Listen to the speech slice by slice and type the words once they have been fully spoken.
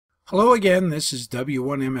Hello again, this is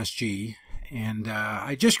W1MSG, and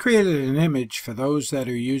I just created an image for those that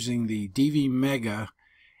are using the DVMega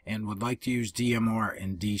and would like to use DMR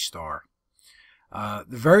and D-Star. The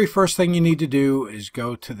very first thing you need to do is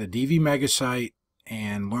go to the DVMega site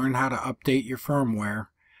and learn how to update your firmware.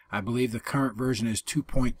 I believe the current version is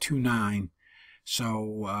 2.29,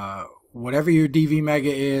 so whatever your DVMega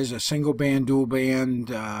is, a single band, dual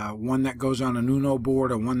band, one that goes on an Uno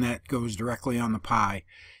board or one that goes directly on the Pi,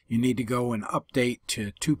 you need to go and update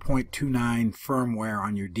to 2.29 firmware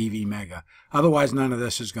on your DVMega. Otherwise, none of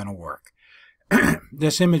this is going to work.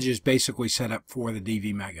 This image is basically set up for the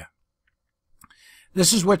DVMega.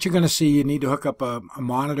 This is what you're going to see. You need to hook up a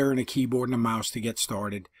monitor and a keyboard and a mouse to get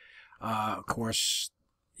started. Of course,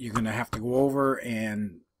 you're going to have to go over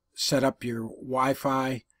and set up your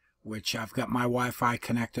Wi-Fi, which I've got my Wi-Fi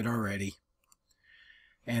connected already.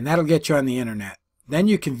 And that'll get you on the internet. Then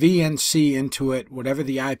you can VNC into it, whatever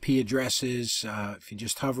the IP address is. If you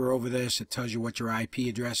just hover over this, it tells you what your IP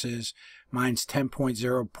address is. Mine's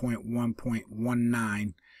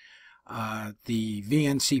 10.0.1.19. The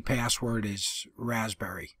VNC password is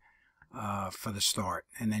Raspberry for the start,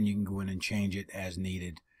 and then you can go in and change it as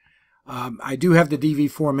needed. I do have the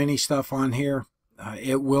DV4 Mini stuff on here.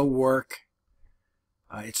 It will work.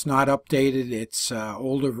 It's not updated. It's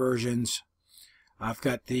older versions. I've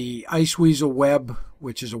got the Iceweasel Web,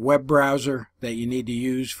 which is a web browser that you need to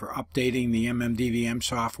use for updating the MMDVM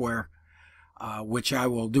software, which I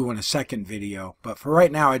will do in a second video. But for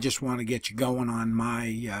right now, I just want to get you going on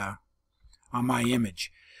my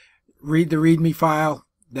image. Read the README file.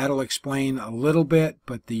 That'll explain a little bit,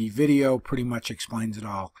 but the video pretty much explains it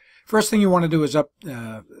all. First thing you want to do is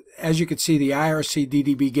as you can see, the IRC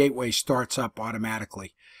DDB gateway starts up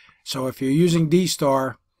automatically. So if you're using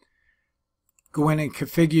D-Star, go in and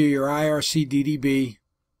configure your IRC DDB.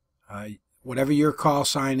 Whatever your call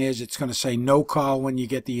sign is, it's going to say no call when you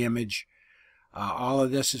get the image. All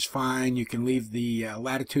of this is fine. You can leave the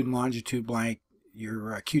latitude and longitude blank,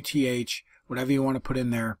 your QTH, whatever you want to put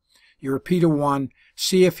in there. Your repeater 1,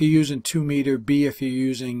 C if you're using 2 meter, B if you're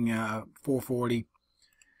using 440.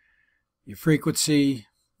 Your frequency,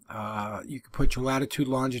 you can put your latitude,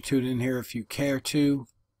 longitude in here if you care to.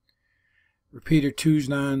 Repeater 2's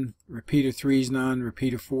none, repeater 3's none,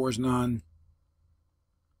 repeater 4's none.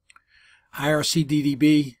 IRC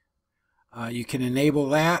DDB, you can enable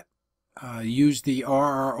that. Use the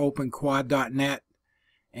rropenquad.net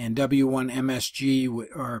and W1MSG,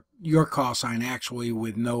 or your call sign actually,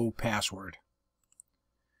 with no password.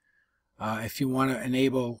 If you want to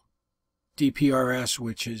enable DPRS,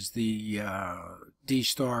 which is the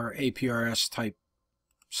D-Star APRS type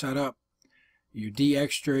setup, your D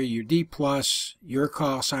extra, your D plus, your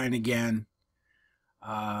call sign again.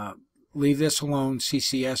 Leave this alone.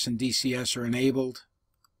 CCS and DCS are enabled.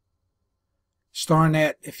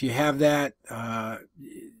 StarNet, if you have that,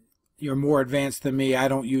 you're more advanced than me. I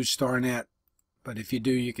don't use StarNet, but if you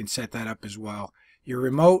do, you can set that up as well. Your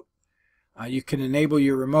remote, you can enable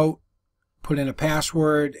your remote, put in a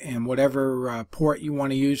password, and whatever port you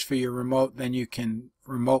want to use for your remote, then you can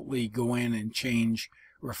remotely go in and change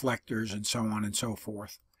reflectors and so on and so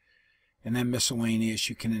forth. And then miscellaneous,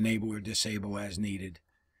 you can enable or disable as needed.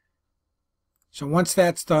 So once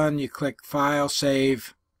that's done, you click File,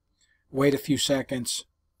 Save, wait a few seconds,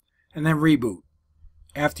 and then reboot.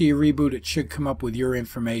 After you reboot, it should come up with your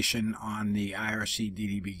information on the IRC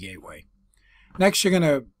DDB gateway. Next, you're going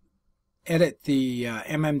to edit the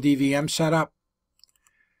MMDVM setup.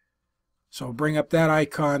 So bring up that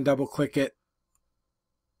icon, double click it.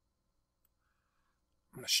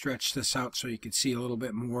 I'm going to stretch this out so you can see a little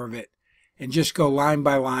bit more of it, and just go line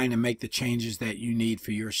by line and make the changes that you need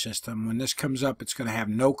for your system. When this comes up, it's going to have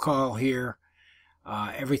no call here.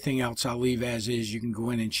 Everything else I'll leave as is. You can go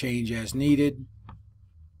in and change as needed.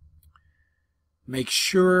 Make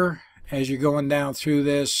sure as you're going down through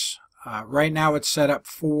this, right now it's set up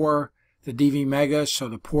for the DVMega, so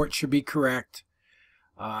the port should be correct.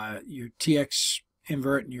 Your TX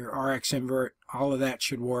invert and your RX invert, all of that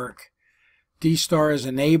should work. D-Star is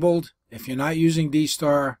enabled. If you're not using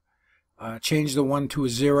D-Star, change the 1 to a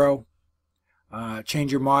 0.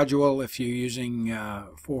 Change your module if you're using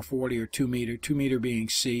 440 or 2 meter, 2 meter being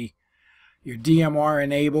C. Your DMR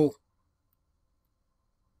enable.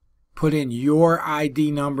 Put in your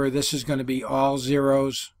ID number. This is going to be all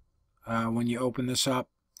zeros when you open this up.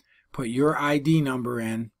 Put your ID number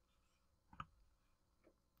in.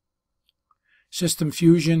 System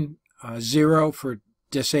Fusion 0 for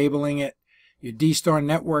disabling it. Your D-Star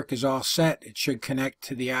network is all set. It should connect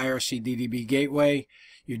to the IRC DDB gateway.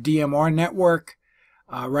 Your DMR network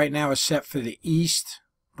right now is set for the East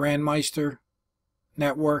Brandmeister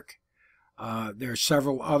network. There are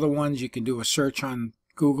several other ones. You can do a search on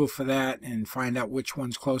Google for that and find out which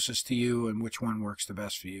one's closest to you and which one works the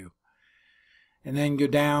best for you. And then go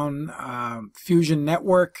down. Fusion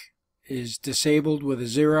Network is disabled with a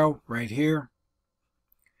 0 right here.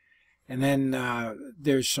 And then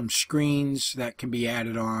there's some screens that can be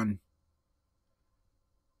added on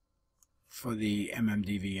for the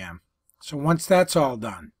MMDVM. So once that's all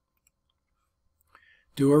done,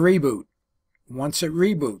 do a reboot. Once it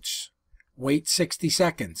reboots, wait 60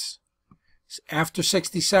 seconds. After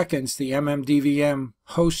 60 seconds, the MMDVM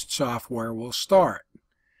host software will start.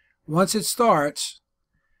 Once it starts,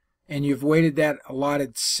 and you've waited that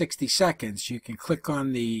allotted 60 seconds, you can click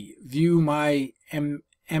on the View My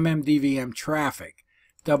MMDVM Traffic.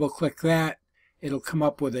 Double click that. It'll come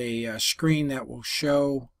up with a screen that will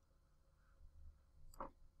show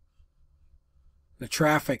the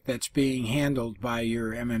traffic that's being handled by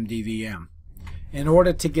your MMDVM. In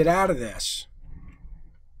order to get out of this,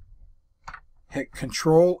 hit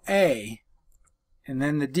Control A and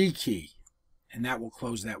then the D key, and that will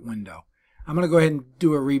close that window. I'm going to go ahead and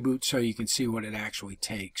do a reboot so you can see what it actually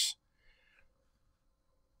takes.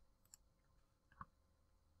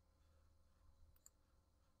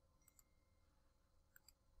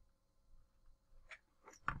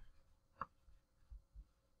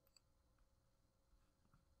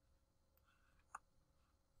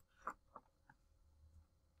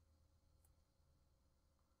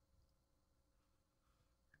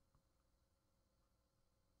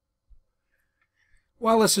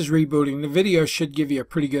 While this is rebooting, the video should give you a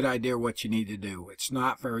pretty good idea what you need to do. It's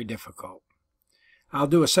not very difficult. I'll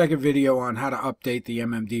do a second video on how to update the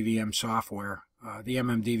MMDVM software, the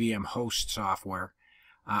MMDVMHost software.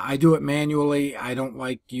 I do it manually. I don't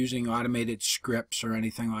like using automated scripts or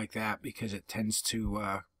anything like that because it tends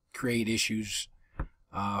to create issues.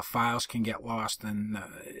 Files can get lost, and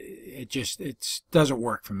it doesn't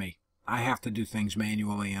work for me. I have to do things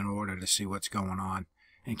manually in order to see what's going on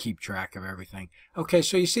and keep track of everything. Okay,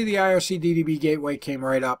 so you see the IRC DDB gateway came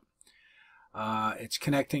right up. It's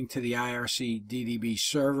connecting to the IRC DDB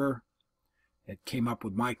server. It came up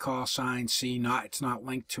with my call sign. See, it's not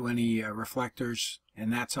linked to any reflectors,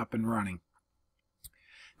 and that's up and running.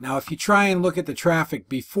 Now, if you try and look at the traffic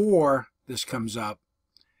before this comes up,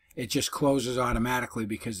 it just closes automatically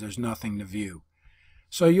because there's nothing to view.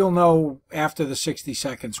 So you'll know after the 60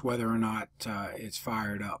 seconds whether or not it's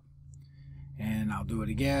fired up. And I'll do it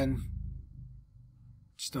again.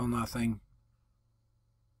 Still nothing.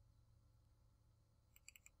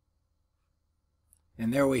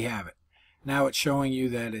 And there we have it. Now it's showing you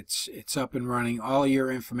that it's up and running. All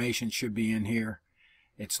your information should be in here.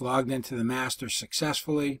 It's logged into the master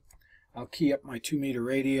successfully. I'll key up my 2-meter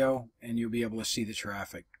radio and you'll be able to see the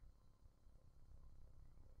traffic.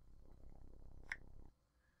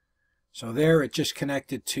 So there it just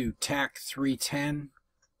connected to TAC 310,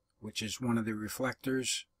 which is one of the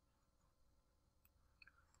reflectors.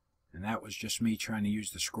 And that was just me trying to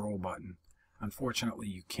use the scroll button. Unfortunately,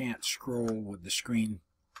 you can't scroll with the screen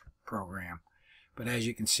program. But as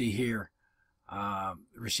you can see here,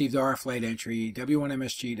 received RF late entry,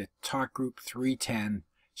 W1MSG to talk group 310.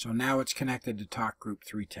 So now it's connected to talk group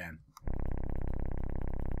 310.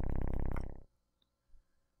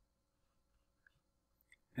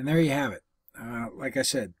 And there you have it. Like I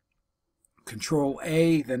said, Control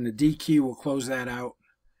A, then the D key will close that out,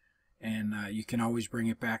 and you can always bring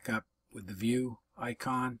it back up with the view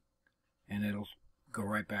icon, and it'll go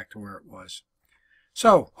right back to where it was.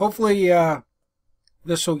 So hopefully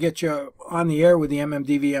this will get you on the air with the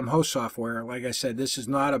MMDVMHost software. Like I said, this is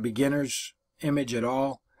not a beginner's image at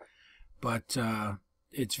all, but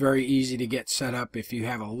it's very easy to get set up if you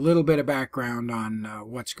have a little bit of background on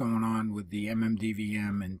what's going on with the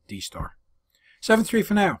MMDVM and D-Star. 7-3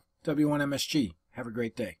 for now. W1MSG. Have a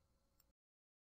great day.